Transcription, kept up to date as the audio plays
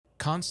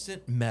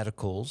constant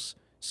medicals,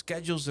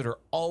 schedules that are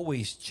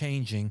always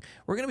changing.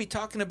 We're going to be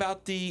talking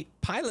about the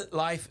pilot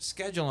life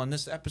schedule on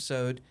this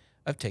episode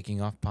of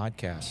Taking Off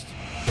Podcast.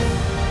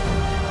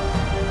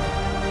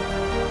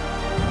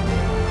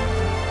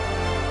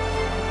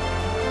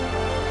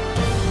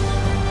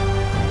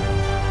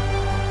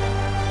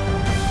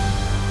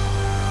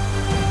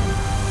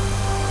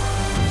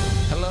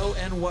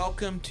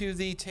 Welcome to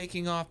the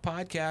Taking Off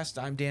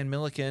Podcast. I'm Dan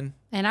Milliken.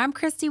 And I'm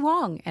Christy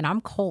Wong, and I'm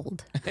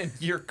cold. And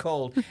you're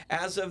cold.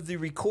 As of the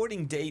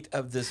recording date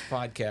of this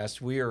podcast,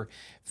 we are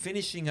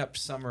finishing up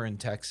summer in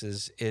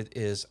Texas. It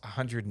is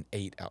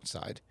 108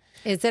 outside.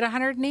 Is it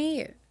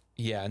 108?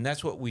 Yeah, and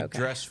that's what we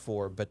dress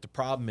for. But the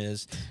problem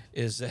is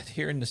that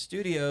here in the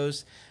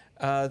studios,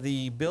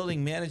 the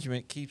building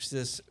management keeps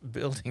this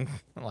building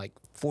like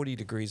 40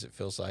 degrees, it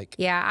feels like.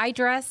 Yeah, I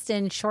dressed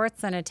in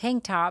shorts and a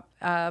tank top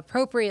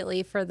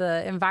appropriately for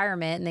the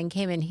environment and then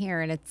came in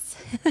here and it's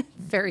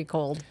very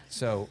cold.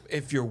 So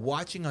if you're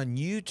watching on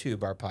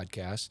YouTube, our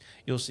podcast,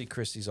 you'll see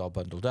Christy's all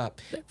bundled up.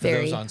 For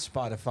those on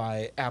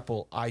Spotify,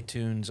 Apple,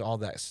 iTunes, all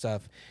that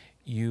stuff,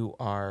 you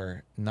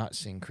are not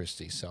seeing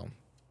Christy, so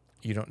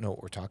you don't know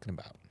what we're talking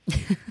about.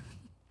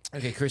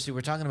 Okay, Christy,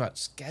 we're talking about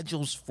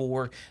schedules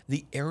for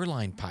the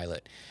airline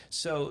pilot.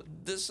 So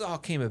this all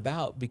came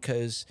about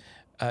because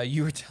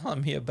you were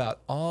telling me about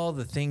all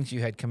the things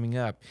you had coming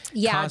up.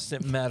 Yeah.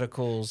 Constant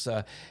medicals,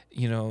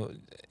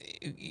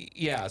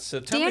 Yeah, so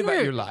tell me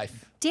about your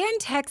life. Dan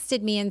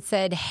texted me and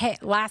said, hey,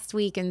 last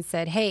week and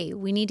said, hey,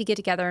 we need to get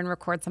together and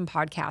record some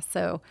podcasts.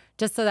 So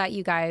just so that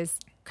you guys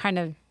kind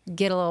of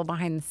get a little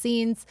behind the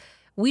scenes.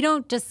 We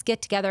don't just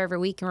get together every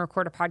week and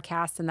record a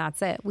podcast and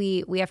that's it.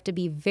 We have to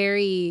be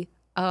very...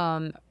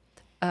 well,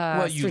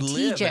 you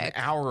strategic. Live an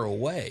hour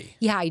away.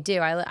 Yeah, I do.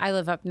 I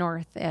live up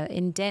north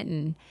in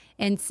Denton.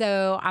 And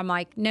so I'm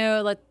like,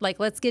 no,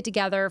 let's get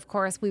together. Of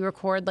course, we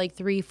record like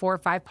 3, 4,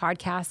 5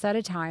 podcasts at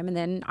a time. And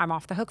then I'm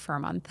off the hook for a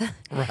month.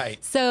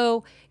 Right.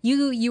 So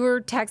you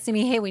were texting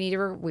me, hey, we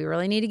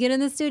really need to get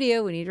in the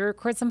studio. We need to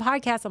record some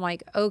podcasts. I'm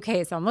like,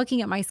 okay. So I'm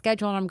looking at my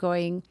schedule and I'm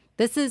going,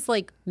 this is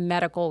like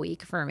medical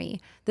week for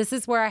me. This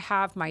is where I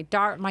have my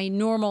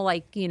normal,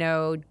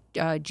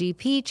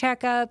 GP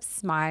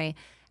checkups, my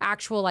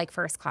actual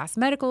first class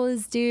medical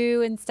is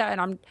due and stuff.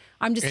 And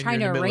I'm just trying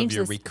to arrange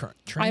this.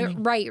 Recurrent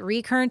training.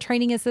 Recurrent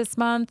training is this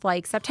month.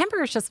 Like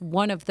September is just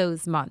one of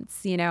those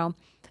months, And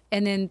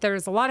then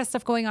there's a lot of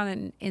stuff going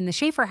on in the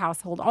Schaefer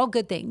household, all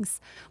good things,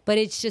 but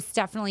it's just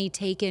definitely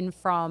taken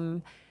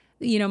from,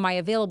 my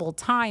available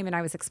time. And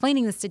I was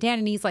explaining this to Dan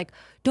and he's like,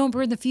 don't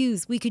burn the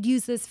fuse. We could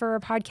use this for a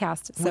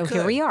podcast. So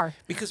here we are.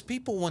 Because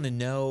people want to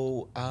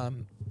know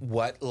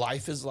what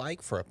life is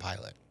like for a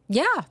pilot.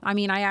 Yeah. I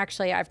mean,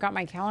 I've got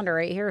my calendar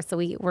right here. So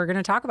we're going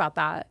to talk about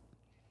that.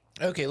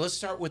 Okay. Let's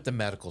start with the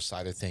medical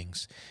side of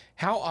things.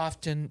 How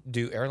often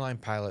do airline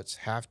pilots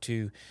have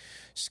to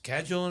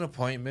schedule an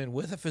appointment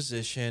with a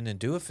physician and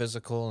do a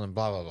physical and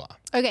blah, blah, blah?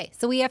 Okay.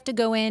 So we have to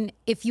go in.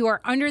 If you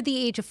are under the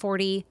age of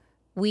 40,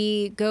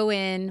 we go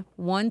in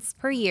once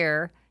per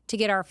year to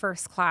get our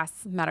first class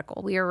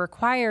medical. We are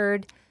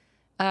required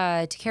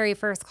to carry a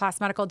first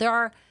class medical. There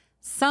are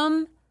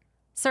some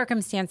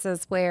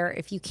circumstances where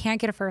if you can't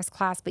get a first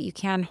class, but you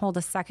can hold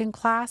a second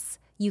class,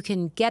 you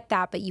can get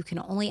that, but you can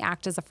only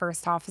act as a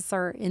first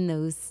officer in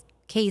those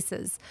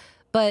cases.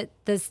 But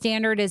the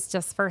standard is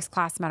just first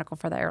class medical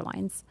for the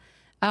airlines.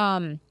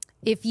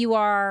 If you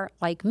are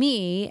like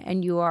me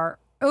and you are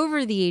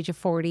over the age of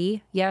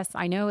 40, yes,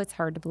 I know it's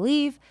hard to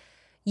believe,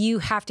 you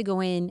have to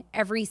go in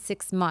every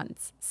 6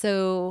 months.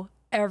 So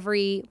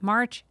every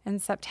March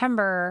and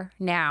September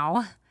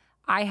now,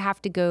 I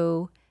have to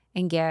go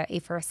and get a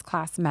first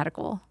class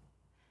medical.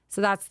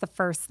 So that's the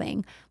first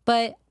thing.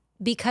 But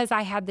because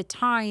I had the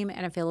time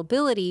and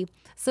availability,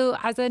 so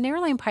as an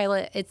airline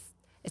pilot,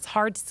 it's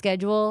hard to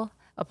schedule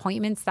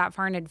appointments that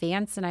far in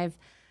advance. And I've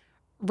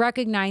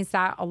recognized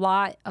that a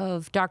lot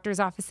of doctors'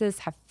 offices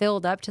have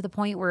filled up to the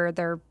point where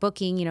they're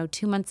booking,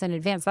 2 months in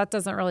advance. That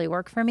doesn't really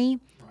work for me.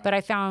 Right. But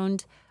I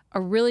found a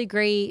really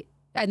great,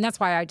 and that's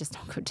why I just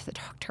don't go to the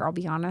doctor, I'll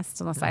be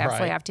honest, unless I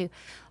absolutely have to.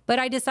 But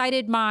I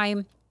decided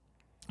my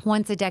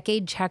once a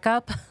decade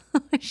checkup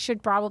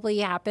should probably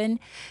happen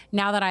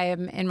now that I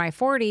am in my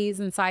 40s.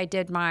 And so I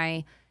did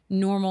my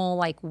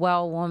normal,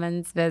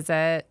 woman's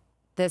visit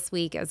this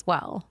week as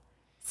well.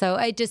 So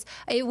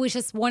it was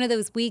just one of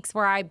those weeks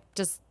where I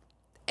just,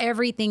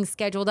 everything's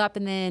scheduled up.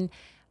 And then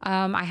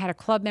I had a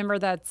club member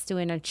that's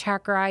doing a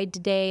check ride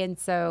today. And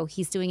so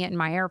he's doing it in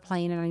my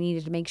airplane and I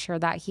needed to make sure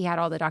that he had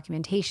all the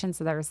documentation.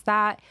 So there's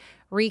that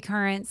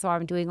recurrent. So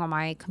I'm doing all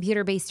my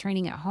computer-based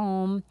training at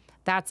home.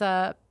 That's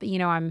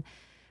I'm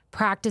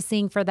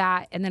practicing for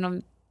that. And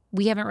then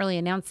we haven't really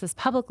announced this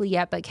publicly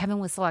yet, but Kevin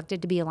was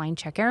selected to be a line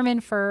check airman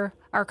for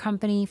our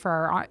company,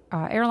 for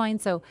our airline.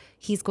 So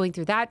he's going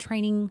through that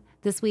training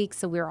this week.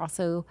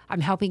 So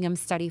I'm helping him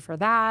study for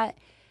that.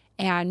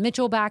 And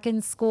Mitchell back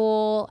in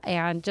school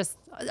and just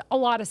a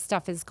lot of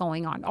stuff is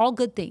going on. All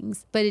good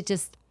things, but it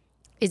just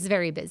is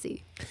very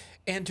busy.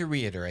 And to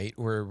reiterate,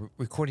 we're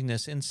recording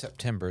this in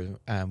September.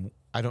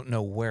 I don't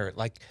know where.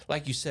 Like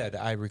you said,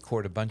 I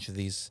record a bunch of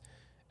these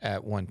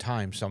at one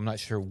time, so I'm not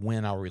sure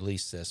when I'll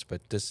release this.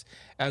 But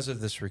as of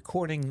this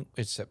recording,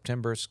 it's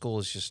September. School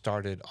has just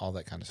started. All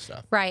that kind of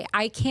stuff. Right.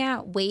 I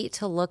can't wait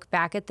to look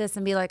back at this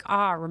and be like,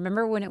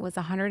 remember when it was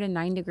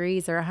 109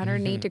 degrees or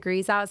 108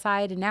 degrees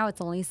outside, and now it's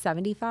only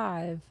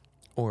 75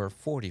 or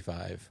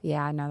 45.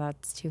 Yeah, no,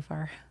 that's too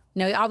far.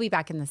 No, I'll be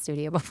back in the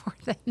studio before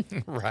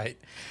then. Right.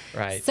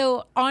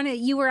 So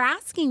you were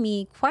asking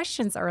me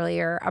questions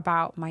earlier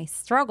about my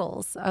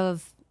struggles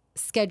of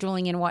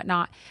scheduling and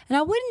whatnot, and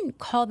I wouldn't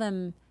call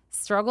them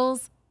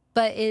struggles,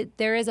 but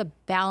there is a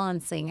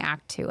balancing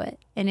act to it,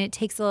 and it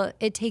takes a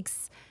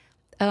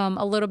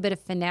little bit of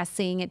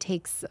finessing. It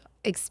takes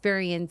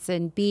experience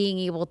and being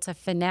able to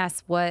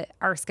finesse what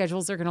our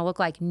schedules are going to look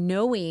like,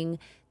 knowing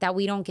that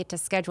we don't get to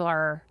schedule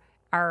our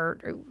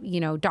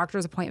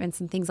doctor's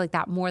appointments and things like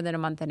that more than a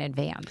month in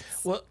advance.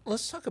 Well,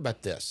 let's talk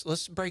about this.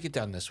 Let's break it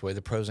down this way: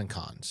 the pros and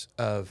cons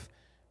of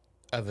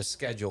a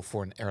schedule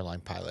for an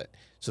airline pilot.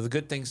 So the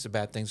good things, the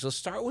bad things. Let's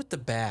start with the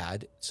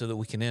bad so that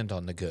we can end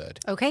on the good.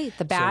 Okay,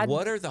 the bad. So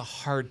what are the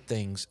hard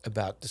things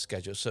about the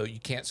schedule? So you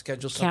can't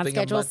schedule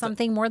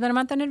something more than a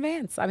month in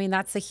advance. I mean,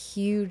 that's a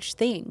huge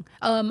thing.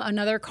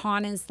 Another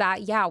con is that,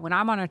 when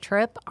I'm on a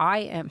trip, I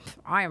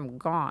am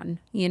gone.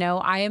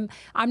 I'm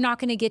not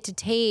going to get to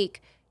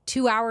take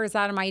 2 hours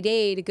out of my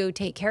day to go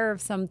take care of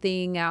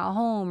something at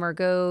home, or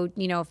go,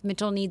 if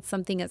Mitchell needs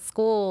something at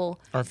school,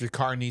 or if your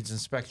car needs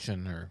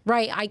inspection, or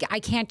right. I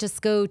can't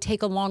just go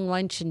take a long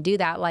lunch and do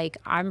that. Like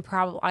I'm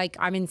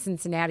in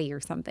Cincinnati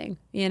or something,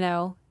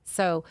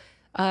 so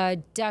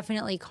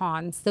definitely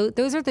cons.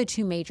 Those are the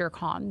two major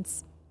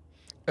cons.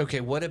 Okay.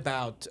 What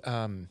about,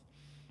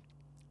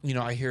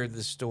 I hear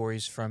the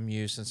stories from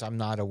you, since I'm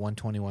not a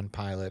 121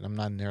 pilot, I'm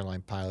not an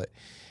airline pilot,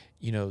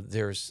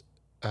 there's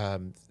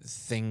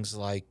things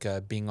like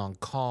being on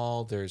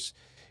call. There's,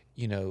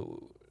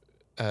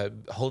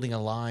 holding a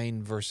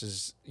line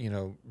versus,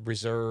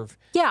 reserve.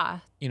 Yeah.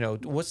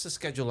 What's the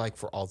schedule like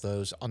for all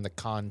those on the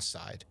con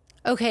side?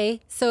 Okay.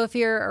 So if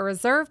you're a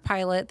reserve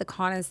pilot, the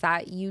con is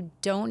that you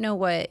don't know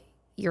what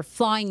your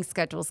flying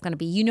schedule is going to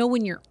be.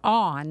 When you're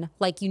on,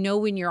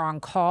 when you're on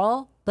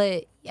call,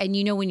 and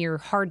when your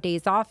hard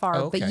days off are,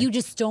 okay. But you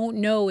just don't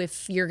know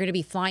if you're going to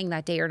be flying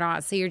that day or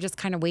not. So you're just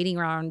kind of waiting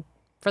around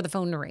for the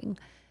phone to ring.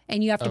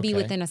 And you have to be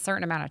within a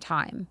certain amount of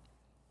time.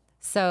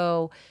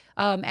 So,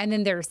 and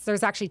then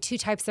there's actually two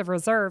types of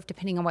reserve,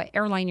 depending on what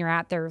airline you're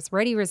at. There's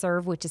ready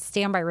reserve, which is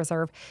standby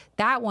reserve.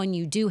 That one,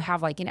 you do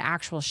have an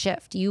actual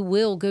shift. You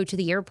will go to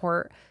the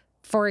airport,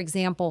 for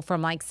example,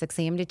 from 6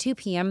 a.m. to 2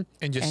 p.m.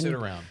 And just sit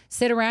around.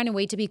 Sit around and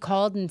wait to be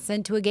called and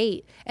sent to a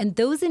gate. And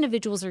those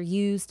individuals are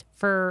used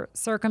for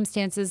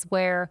circumstances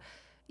where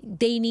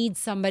they need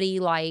somebody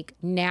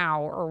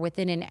now or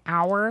within an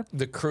hour.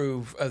 The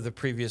crew of the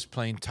previous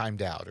plane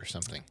timed out or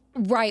something.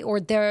 Right. Or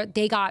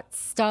they got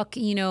stuck,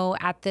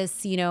 at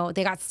this, they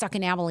got stuck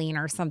in Abilene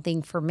or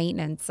something for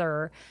maintenance,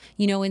 or,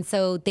 and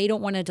so they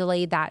don't want to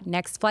delay that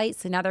next flight.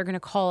 So now they're going to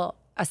call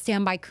a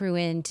standby crew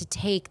in to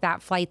take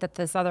that flight that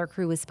this other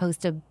crew was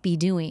supposed to be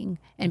doing.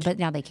 But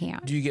now they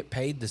can't. Do you get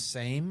paid the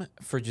same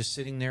for just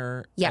sitting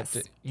there? Yes.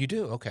 You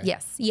do? Okay.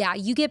 Yes. Yeah.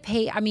 You get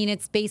paid. I mean,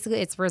 it's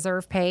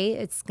reserve pay.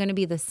 It's going to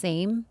be the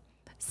same.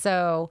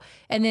 So,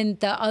 and then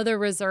the other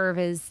reserve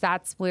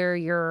that's where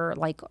you're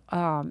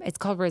it's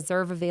called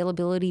reserve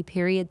availability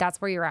period.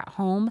 That's where you're at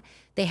home.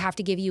 They have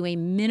to give you a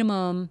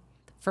minimum.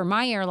 For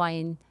my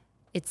airline,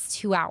 it's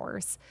 2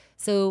 hours.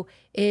 So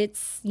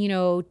it's,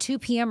 2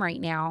 p.m. right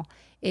now.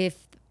 If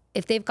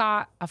they've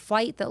got a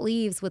flight that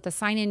leaves with a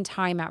sign-in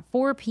time at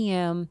 4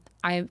 p.m.,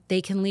 they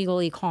can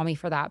legally call me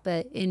for that.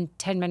 But in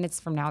 10 minutes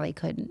from now, they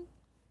couldn't.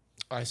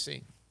 I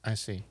see.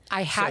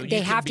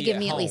 They have to give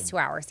me at least 2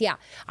 hours. Yeah.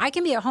 I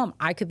can be at home.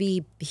 I could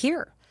be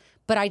here,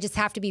 but I just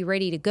have to be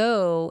ready to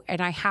go,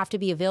 and I have to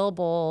be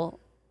available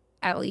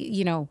at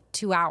least,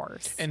 2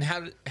 hours. And how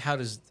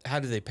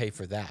do they pay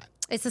for that?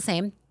 It's the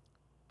same.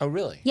 Oh,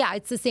 really? Yeah,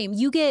 it's the same.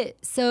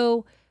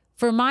 So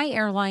for my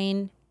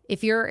airline,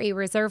 if you're a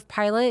reserve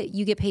pilot,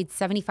 you get paid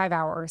 75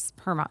 hours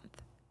per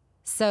month.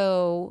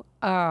 So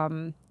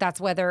that's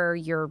whether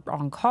you're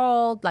on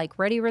call,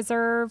 ready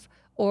reserve,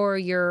 or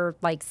you're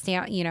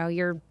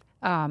you're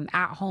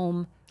at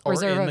home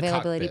reserve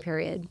availability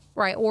period,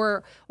 right?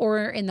 Or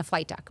in the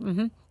flight deck.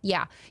 Mm-hmm.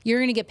 Yeah, you're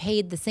going to get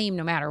paid the same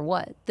no matter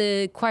what.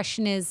 The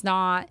question is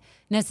not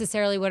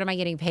necessarily what am I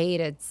getting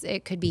paid.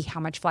 It could be how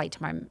much flight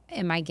time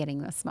am I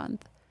getting this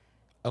month.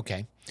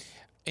 Okay.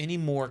 Any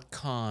more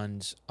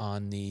cons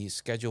on the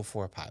schedule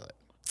for a pilot?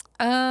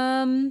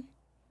 I'm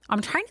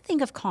trying to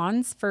think of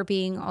cons for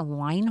being a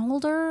line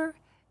holder.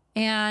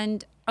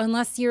 And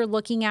unless you're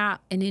looking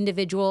at an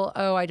individual,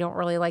 I don't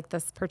really like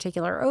this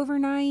particular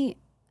overnight,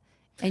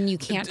 and you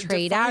can't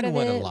trade out of it.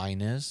 Define what a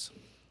line is.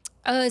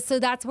 So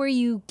that's where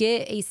you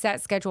get a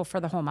set schedule for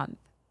the whole month.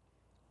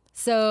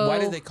 So why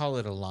do they call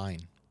it a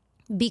line?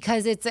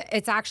 Because it's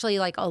actually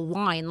a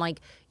line.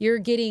 You're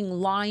getting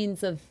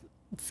lines of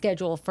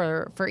schedule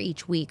for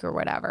each week or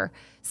whatever.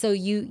 So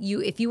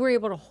you if you were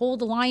able to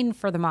hold a line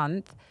for the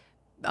month,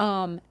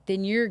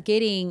 then you're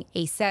getting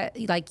a set,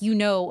 like,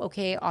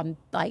 okay, on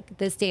like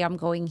this day I'm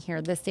going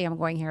here, this day I'm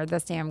going here,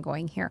 this day I'm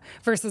going here.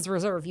 Versus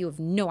reserve, you have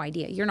no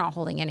idea. You're not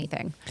holding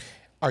anything.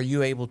 Are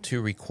you able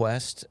to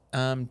request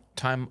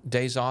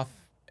days off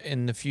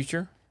in the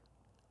future?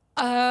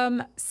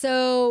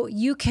 So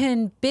you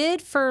can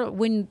bid for,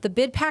 when the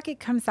bid packet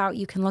comes out,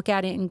 you can look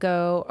at it and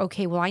go,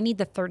 okay, well, I need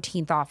the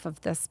 13th off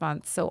of this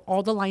month. So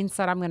all the lines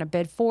that I'm going to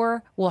bid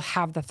for will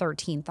have the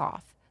 13th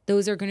off.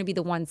 Those are going to be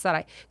the ones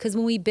that because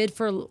when we bid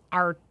for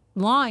our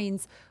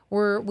lines,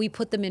 we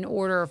put them in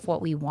order of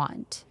what we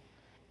want.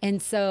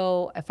 And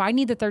so if I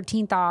need the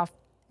 13th off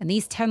and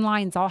these 10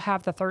 lines all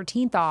have the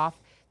 13th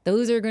off,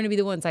 those are going to be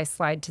the ones I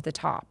slide to the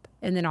top,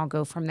 and then I'll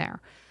go from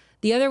there.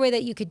 The other way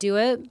that you could do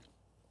it,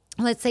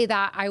 let's say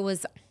that I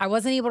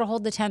wasn't able to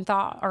hold the 10th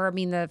off,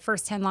 the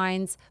first 10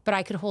 lines, but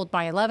I could hold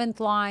my 11th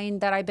line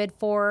that I bid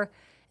for,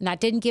 and that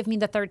didn't give me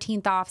the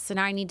 13th off. So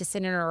now I need to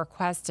send in a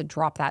request to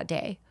drop that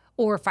day,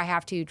 or if I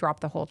have to,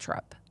 drop the whole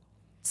trip.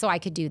 So I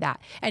could do that.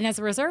 And as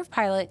a reserve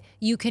pilot,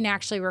 you can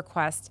actually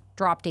request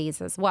drop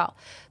days as well.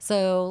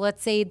 So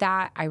let's say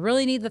that I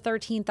really need the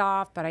 13th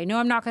off, but I know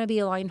I'm not going to be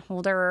a line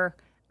holder.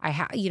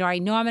 I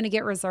know I'm going to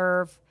get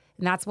reserve,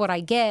 and that's what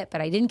I get,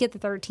 but I didn't get the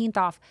 13th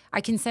off.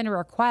 I can send a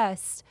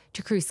request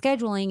to crew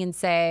scheduling and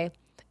say,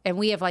 and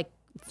we have like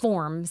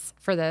forms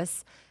for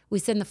this. We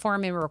send the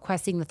form in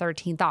requesting the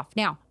 13th off.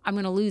 Now, I'm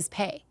going to lose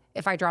pay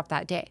if I drop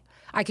that day.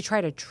 I could try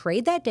to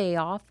trade that day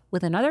off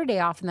with another day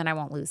off, and then I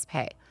won't lose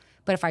pay.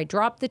 But if I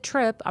drop the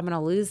trip, I'm going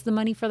to lose the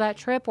money for that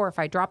trip. Or if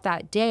I drop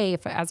that day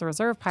as a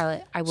reserve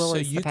pilot, I will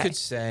lose the pay. So you could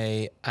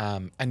say,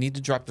 I need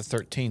to drop the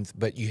 13th,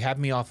 but you have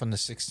me off on the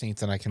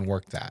 16th and I can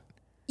work that.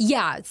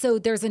 Yeah. So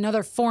there's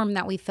another form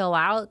that we fill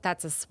out.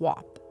 That's a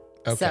swap.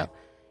 Okay. So,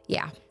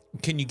 yeah.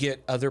 Can you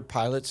get other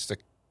pilots to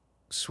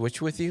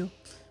switch with you?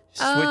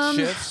 Switch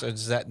shifts? Or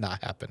does that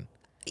not happen?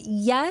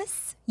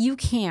 Yes, you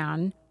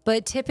can.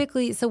 But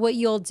typically, so what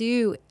you'll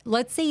do,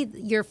 let's say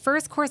your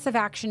first course of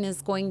action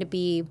is going to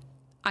be,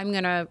 I'm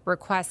going to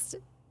request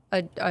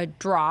a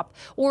drop,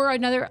 or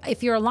another.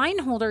 If you're a line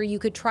holder, you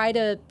could try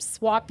to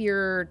swap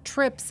your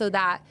trip so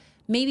that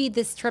maybe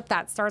this trip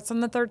that starts on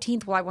the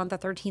 13th, well, I want the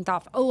 13th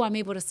off. Oh, I'm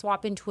able to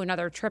swap into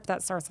another trip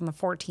that starts on the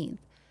 14th.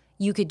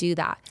 You could do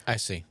that. I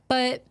see.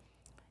 But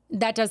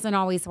that doesn't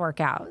always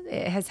work out.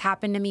 It has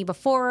happened to me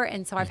before,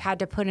 and so I've had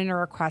to put in a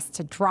request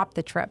to drop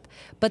the trip.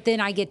 But then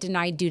I get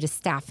denied due to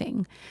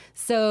staffing.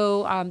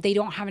 So they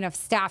don't have enough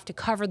staff to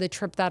cover the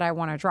trip that I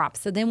want to drop.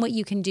 So then what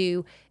you can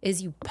do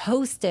is you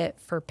post it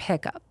for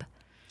pickup.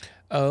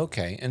 Oh,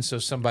 okay. And so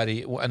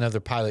another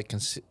pilot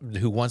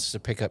who wants to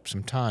pick up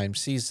some time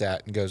sees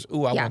that and goes,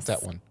 "Ooh, I want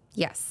that one."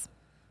 Yes.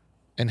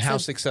 And how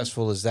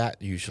successful is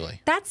that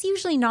usually? That's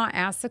usually not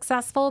as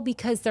successful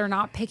because they're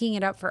not picking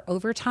it up for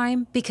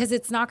overtime, because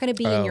it's not going to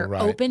be in your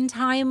open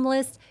time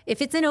list.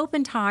 If it's an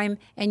open time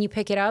and you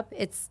pick it up,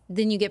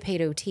 then you get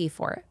paid OT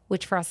for it,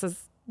 which for us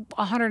is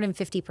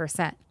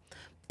 150%.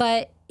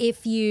 But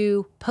if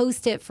you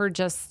post it for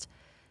just,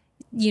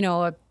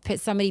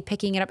 somebody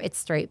picking it up, it's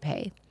straight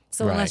pay.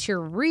 So unless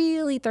you're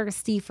really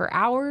thirsty for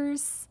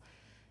hours,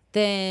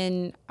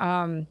 then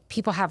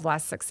people have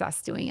less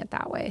success doing it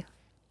that way.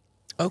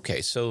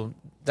 Okay, so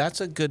that's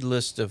a good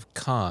list of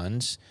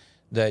cons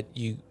that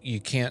you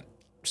can't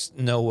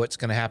know what's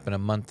going to happen a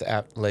month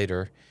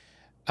later,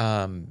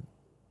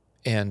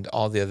 and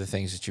all the other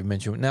things that you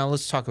mentioned. Now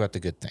let's talk about the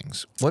good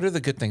things. What are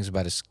the good things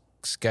about a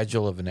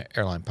schedule of an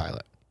airline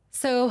pilot?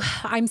 So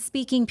I'm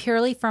speaking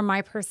purely from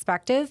my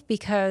perspective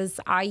because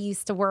I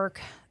used to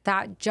work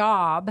that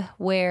job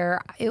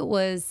where it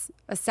was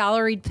a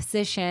salaried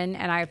position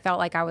and I felt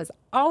like I was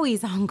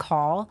always on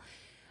call.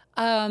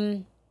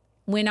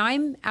 When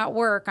I'm at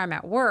work, I'm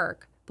at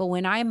work. But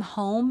when I'm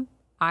home,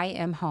 I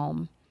am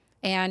home.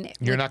 And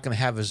you're not going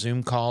to have a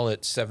Zoom call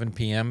at 7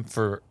 p.m.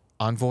 for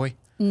Envoy?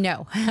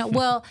 No.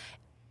 Well,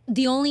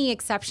 the only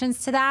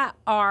exceptions to that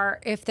are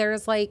if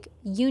there's like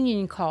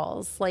union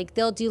calls, like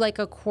they'll do like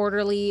a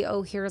quarterly,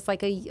 here's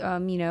like a,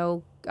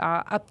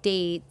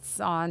 updates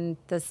on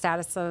the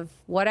status of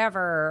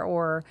whatever,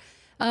 or,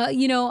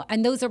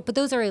 and those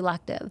are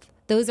elective.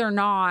 Those are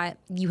not,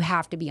 you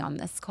have to be on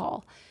this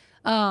call.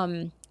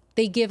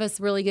 They give us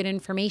really good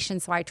information,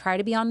 so I try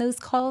to be on those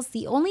calls.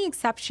 The only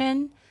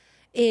exception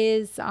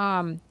is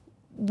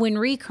when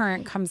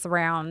recurrent comes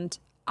around,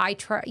 I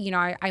try,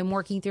 I'm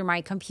working through my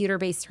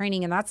computer-based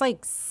training, and that's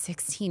like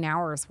 16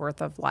 hours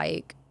worth of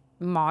like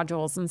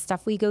modules and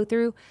stuff we go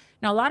through.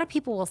 Now, a lot of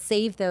people will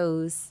save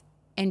those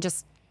and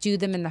just do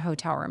them in the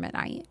hotel room at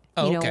night,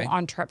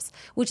 on trips,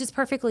 which is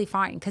perfectly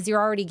fine because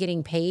you're already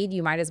getting paid.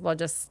 You might as well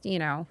just,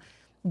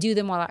 do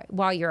them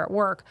while you're at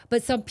work.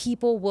 But some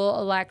people will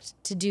elect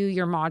to do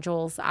your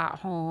modules at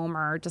home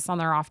or just on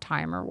their off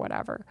time or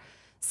whatever.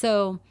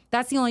 So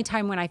that's the only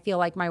time when I feel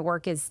like my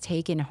work is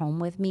taken home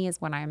with me is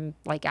when I'm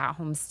like at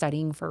home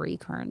studying for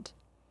recurrent.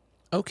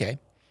 Okay.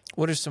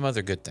 What are some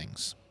other good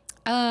things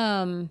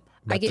about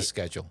the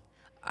schedule?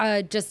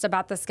 Just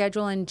about the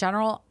schedule in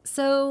general.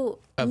 So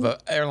of an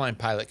airline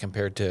pilot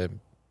compared to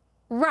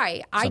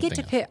I get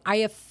to pick.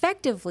 I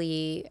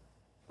effectively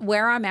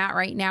where I'm at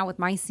right now with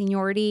my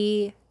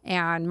seniority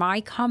and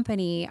my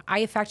company, I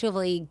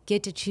effectively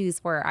get to choose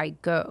where I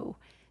go.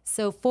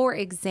 So, for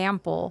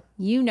example,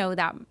 you know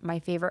that my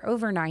favorite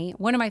overnight,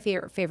 one of my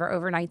favorite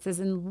overnights is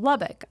in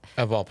Lubbock.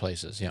 Of all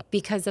places, yeah.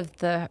 Because of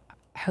the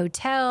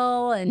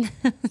hotel and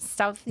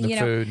stuff, the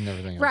food and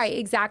everything else. Right,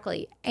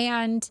 exactly.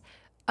 And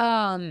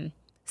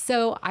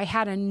so I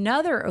had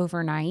another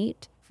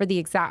overnight for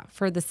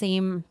the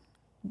same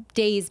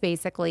days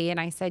basically. And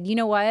I said, you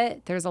know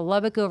what? There's a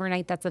Lubbock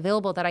overnight that's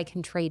available that I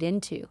can trade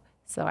into.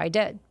 So I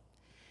did.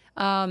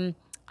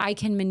 I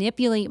can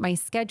manipulate my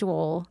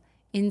schedule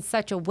in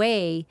such a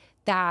way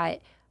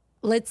that,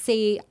 let's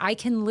say, I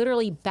can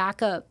literally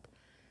back up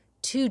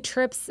 2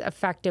 trips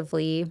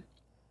effectively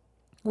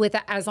with,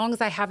 as long as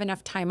I have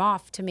enough time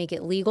off to make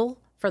it legal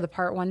for the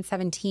Part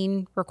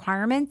 117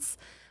 requirements.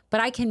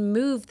 But I can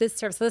move this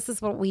trip. So this is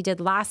what we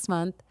did last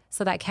month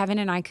so that Kevin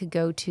and I could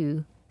go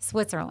to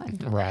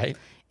Switzerland. Right.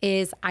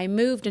 Is I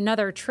moved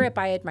another trip.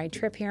 I had my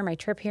trip here,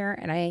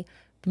 and I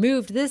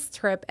moved this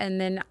trip, and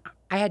then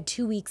I had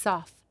 2 weeks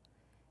off,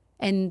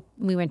 and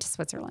we went to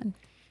Switzerland.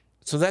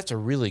 So that's a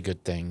really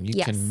good thing.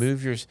 You can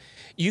move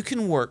you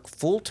can work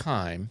full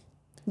time.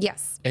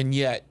 Yes. And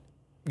yet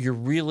you're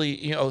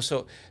really,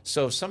 so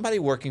somebody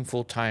working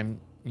full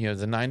time, the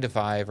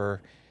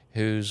 9-to-5er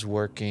who's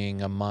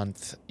working a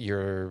month,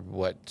 you're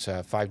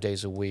 5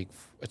 days a week.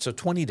 So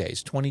 20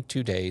 days,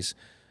 22 days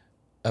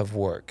of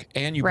work,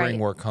 and you bring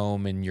work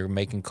home and you're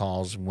making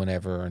calls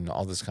whenever and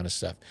all this kind of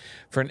stuff.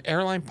 For an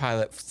airline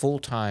pilot full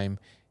time,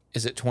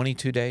 is it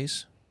 22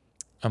 days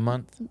a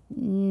month?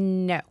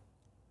 No.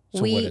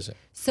 So what is it?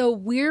 So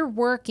we're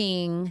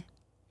working,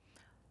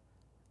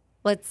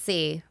 let's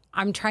see,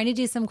 I'm trying to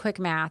do some quick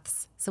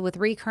maths. So with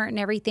recurrent and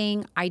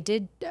everything,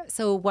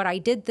 what I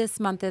did this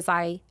month is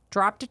I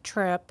dropped a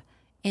trip,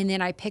 and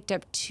then I picked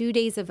up 2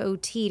 days of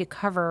OT to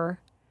cover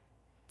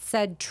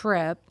said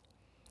trip.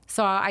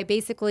 So I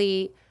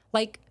basically,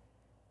 I've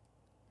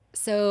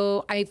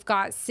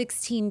got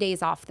 16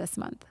 days off this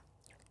month.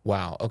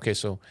 Wow. Okay.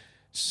 So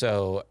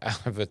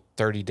out of a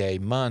 30-day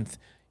month,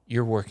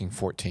 you're working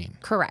 14.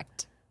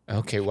 Correct.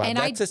 Okay. Wow. And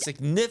that's a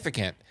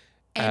significant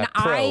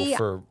pro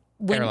for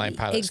airline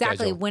pilot exactly.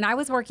 schedule. When I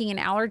was working in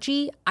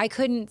allergy, I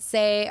couldn't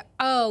say,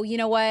 oh, you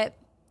know what?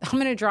 I'm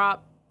going to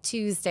drop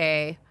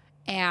Tuesday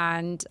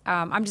and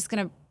I'm just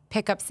going to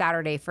pick up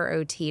Saturday for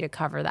OT to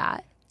cover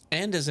that.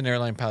 And as an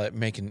airline pilot,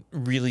 making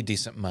really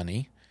decent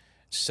money.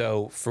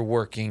 So for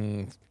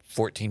working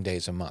 14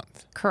 days a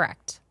month.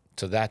 Correct.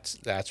 So that's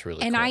really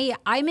cool. And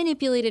I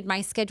manipulated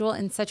my schedule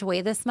in such a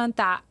way this month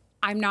that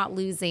I'm not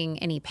losing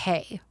any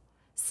pay.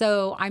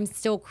 So I'm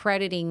still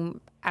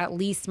crediting at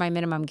least my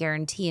minimum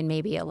guarantee and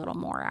maybe a little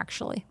more,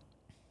 actually.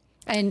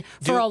 And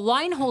for a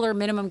line holder,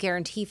 minimum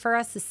guarantee for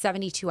us is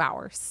 72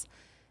 hours.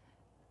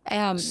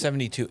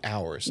 72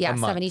 hours a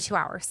month. 72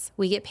 hours.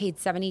 We get paid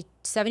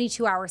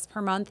 72 hours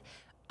per month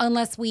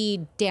unless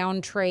we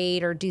down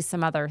trade or do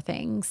some other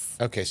things.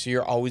 Okay, so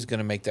you're always going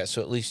to make that.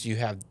 So at least you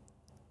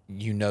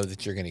know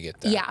that you're going to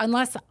get that. Yeah,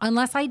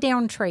 unless I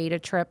down trade a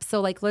trip. So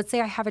let's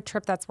say I have a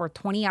trip that's worth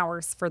 20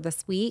 hours for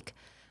this week.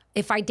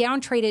 If I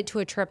down trade it to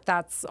a trip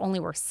that's only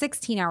worth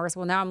 16 hours,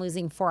 well, now I'm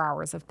losing 4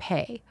 hours of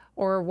pay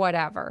or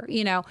whatever,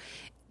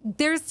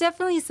 There's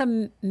definitely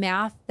some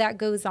math that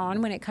goes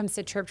on when it comes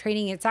to trip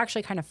trading. It's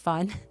actually kind of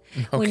fun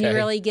when you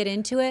really get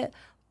into it.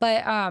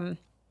 But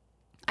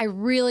I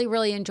really,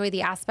 really enjoy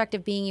the aspect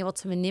of being able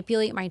to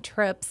manipulate my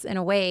trips in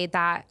a way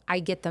that I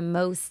get the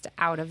most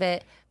out of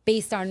it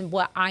based on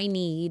what I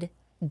need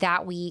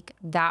that week,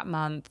 that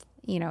month,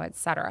 et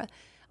cetera.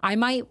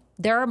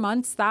 There are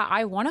months that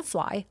I want to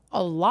fly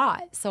a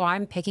lot. So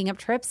I'm picking up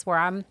trips where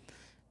I'm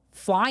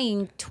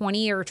flying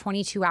 20 or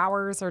 22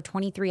 hours or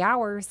 23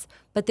 hours.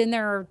 But then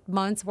there are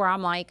months where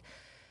I'm like,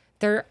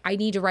 I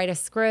need to write a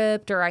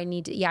script, or I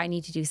need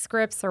to do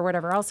scripts or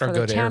whatever else for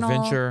the channel. Or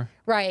go to AirVenture.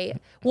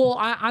 Right. Well,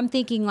 I'm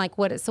thinking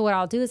what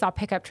I'll do is I'll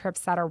pick up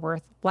trips that are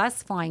worth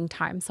less flying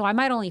time. So I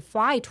might only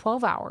fly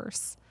 12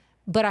 hours,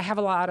 but I have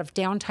a lot of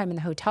downtime in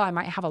the hotel. I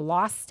might have a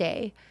lost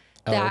day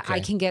that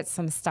I can get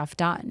some stuff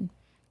done.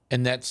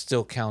 And that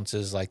still counts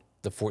as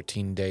the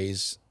 14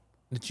 days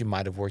that you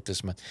might have worked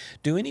this month.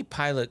 Do any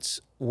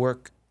pilots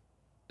work,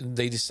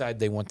 they decide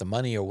they want the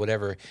money or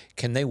whatever,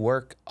 can they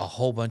work a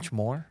whole bunch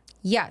more?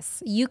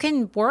 Yes, you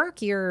can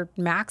work your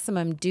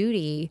maximum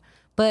duty,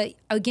 but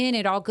again,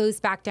 it all goes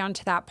back down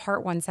to that Part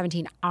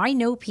 117. I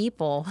know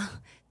people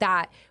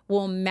that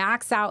will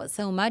max out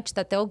so much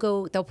that they'll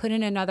put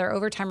in another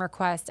overtime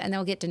request and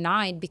they'll get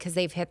denied because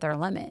they've hit their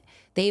limit.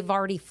 They've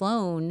already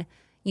flown,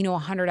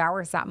 100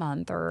 hours that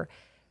month, or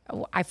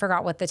I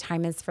forgot what the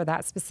time is for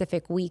that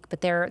specific week,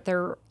 but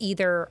they're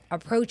either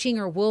approaching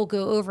or will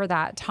go over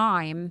that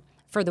time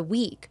for the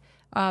week,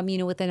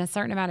 within a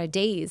certain amount of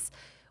days.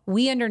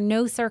 We, under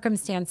no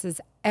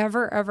circumstances,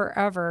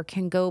 ever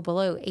can go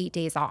below 8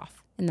 days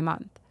off in the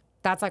month.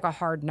 That's a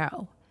hard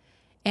no.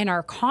 And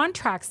our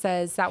contract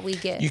says that we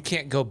get... You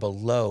can't go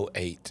below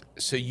 8.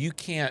 So you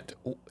can't...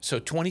 So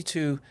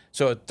 22...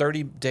 So a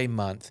 30-day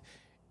month,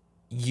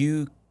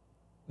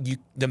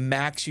 the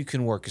max you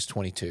can work is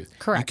 22.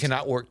 Correct. You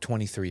cannot work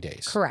 23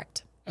 days.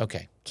 Correct.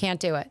 Okay. Can't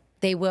do it.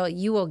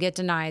 You will get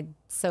denied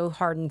so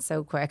hard and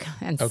so quick.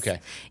 And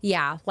Okay.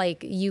 Yeah.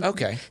 Like you.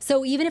 Okay.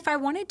 So even if I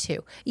wanted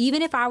to,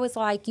 even if I was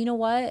like, you know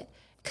what?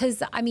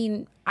 Because I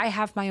mean, I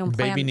have my own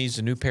plan. Baby needs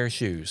a new pair of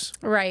shoes.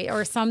 Right.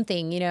 Or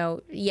something,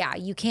 yeah,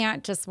 you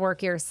can't just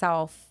work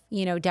yourself,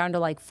 down to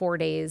like 4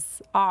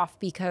 days off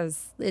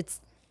because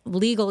it's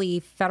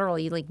legally,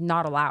 federally, like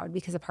not allowed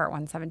because of Part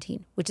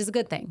 117, which is a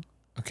good thing.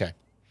 Okay.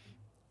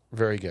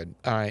 Very good.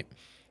 All right.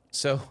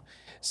 So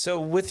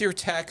with your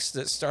text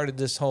that started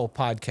this whole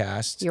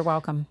podcast. You're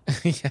welcome.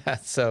 Yeah.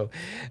 So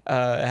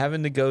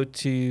having to go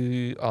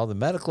to all the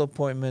medical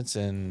appointments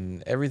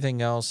and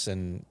everything else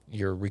and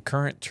your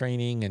recurrent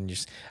training and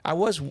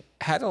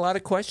had a lot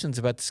of questions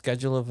about the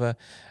schedule of an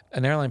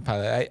airline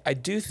pilot. I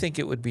do think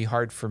it would be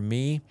hard for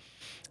me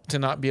to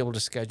not be able to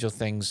schedule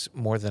things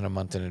more than a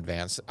month in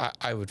advance.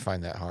 I would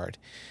find that hard.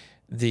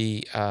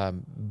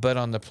 But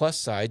on the plus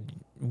side,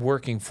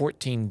 working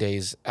 14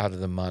 days out of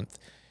the month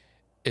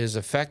is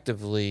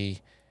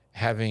effectively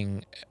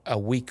having a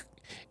week.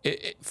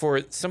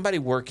 For somebody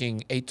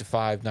working 8 to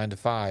 5, 9 to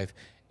 5,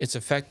 it's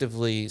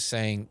effectively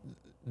saying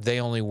they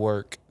only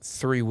work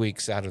 3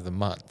 weeks out of the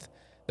month.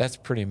 That's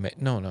pretty.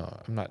 No,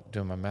 I'm not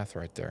doing my math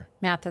right there.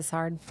 Math is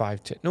hard.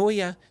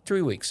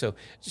 3 weeks.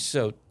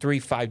 So 3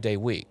 5-day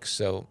weeks.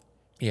 So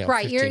yeah,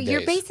 right. 15 You're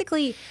days.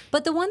 basically.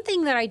 But the one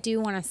thing that I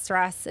do want to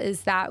stress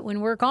is that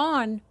when we're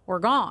gone, we're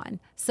gone.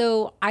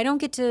 So I don't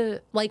get to,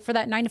 like, for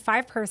that 9 to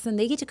 5 person,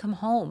 they get to come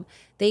home.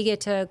 They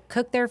get to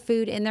cook their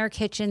food in their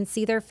kitchen,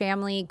 see their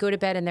family, go to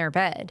bed in their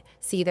bed,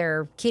 see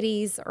their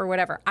kitties or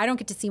whatever. I don't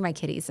get to see my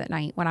kitties at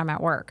night when I'm at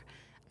work.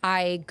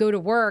 I go to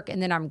work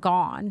and then I'm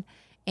gone,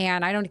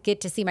 and I don't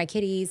get to see my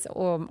kitties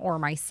or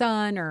my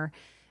son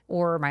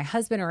or my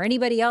husband or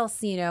anybody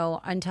else,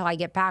 until I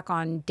get back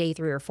on day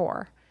 3 or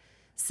 4.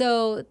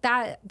 So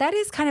that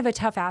is kind of a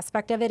tough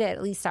aspect of it,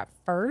 at least at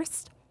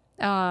first.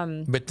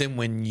 But then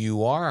when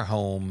you are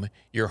home,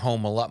 you're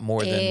home a lot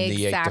more than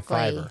the 8 to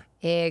 5er.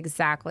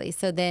 Exactly.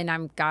 So then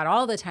I've got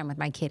all the time with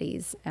my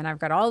kitties, and I've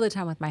got all the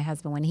time with my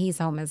husband when he's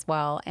home as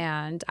well.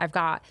 And I've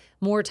got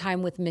more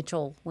time with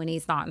Mitchell when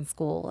he's not in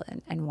school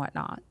and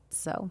whatnot.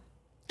 So.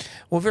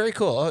 Well, very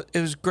cool. It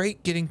was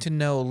great getting to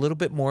know a little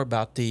bit more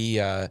about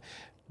the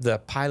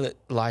pilot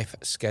life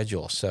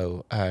schedule.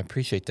 So I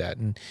appreciate that.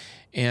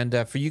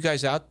 And for you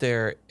guys out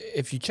there,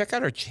 if you check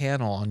out our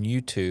channel on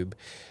YouTube,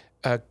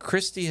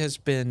 Christy has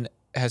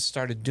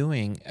started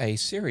doing a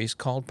series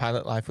called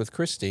Pilot Life with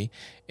Christy,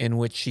 in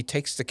which she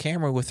takes the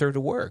camera with her to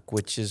work,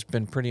 which has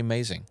been pretty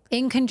amazing.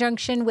 In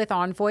conjunction with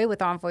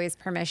Envoy's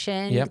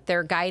permission,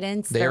 their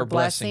guidance, their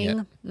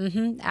blessing.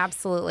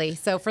 Absolutely.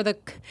 So for the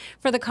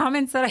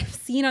comments that I've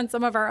seen on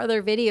some of our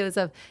other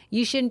videos of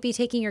you shouldn't be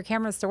taking your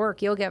cameras to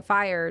work, you'll get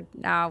fired.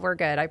 No, we're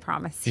good. I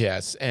promise.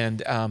 Yes.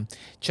 And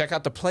check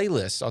out the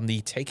playlist on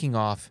the Taking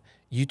Off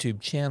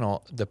YouTube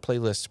channel, the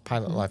playlist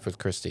Pilot Life with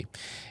Christy.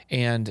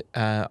 And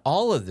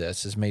all of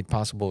this is made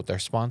possible with our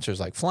sponsors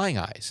like Flying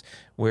Eyes,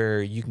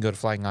 where you can go to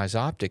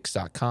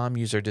flyingeyesoptics.com,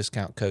 use our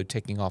discount code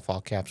Taking Off, all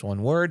caps,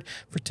 one word,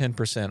 for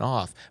 10%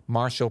 off.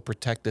 Marshall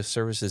Protective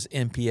Services,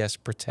 MPS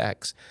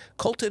Protects.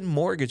 Colton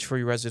Mortgage for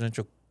your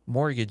residential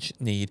mortgage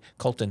need,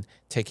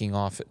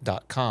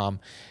 coltontakingoff.com.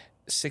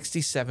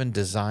 67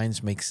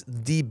 Designs makes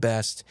the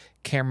best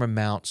camera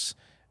mounts,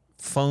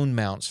 phone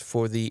mounts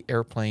for the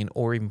airplane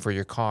or even for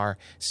your car.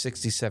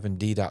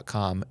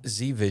 67D.com.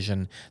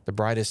 Z-Vision, the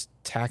brightest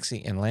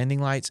taxi and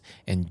landing lights,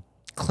 and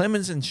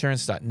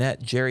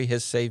ClemensInsurance.net. Jerry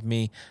has saved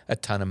me a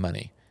ton of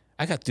money.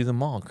 I got through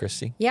them all,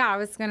 Christy. Yeah, I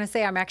was going to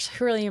say, I'm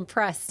actually really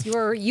impressed.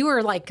 You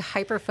were like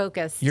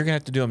hyper-focused. You're going to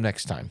have to do them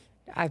next time.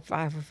 I've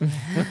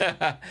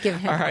give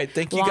him all right.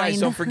 Thank you guys.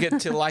 Don't forget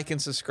to like and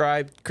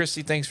subscribe.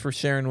 Christy, thanks for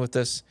sharing with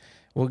us.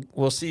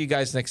 We'll see you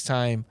guys next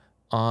time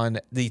on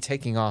the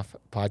Taking Off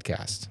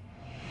podcast.